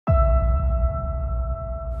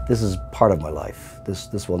This is part of my life.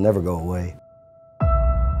 This will never go away.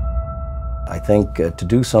 I think to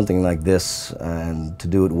do something like this and to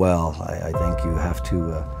do it well, I think you have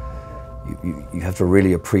to you have to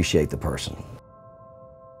really appreciate the person.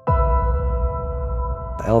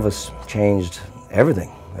 Elvis changed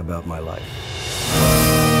everything about my life.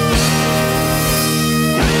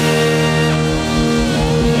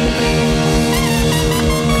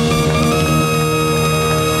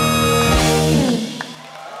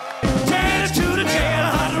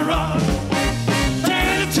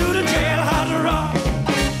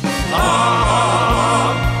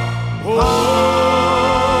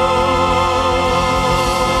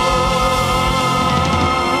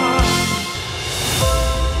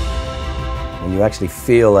 You actually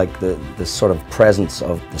feel like the sort of presence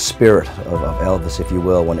of the spirit of Elvis, if you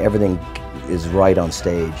will, when everything is right on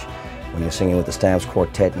stage. When you're singing with the Stamps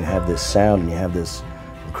Quartet and you have this sound and you have this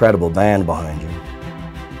incredible band behind you.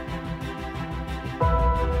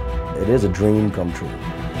 It is a dream come true.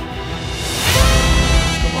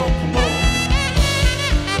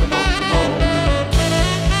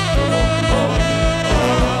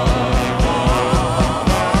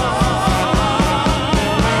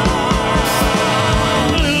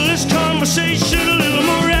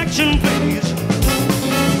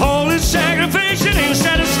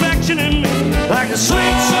 Like a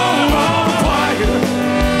sweet song of a choir,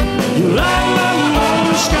 you light my moon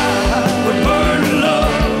the sky with burning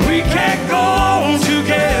love. We can't go on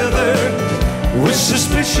together with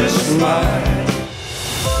suspicious minds.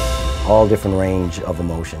 All different range of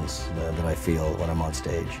emotions that I feel when I'm on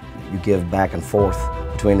stage. You give back and forth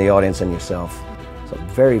between the audience and yourself. So I'm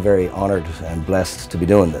very, very honored and blessed to be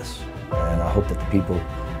doing this. And I hope that the people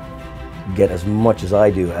get as much as I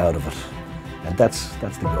do out of it. And that's the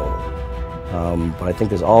goal. But I think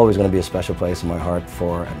there's always going to be a special place in my heart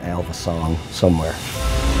for an Elvis song somewhere.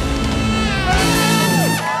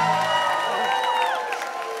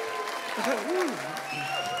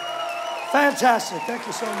 Fantastic. Thank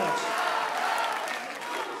you so much.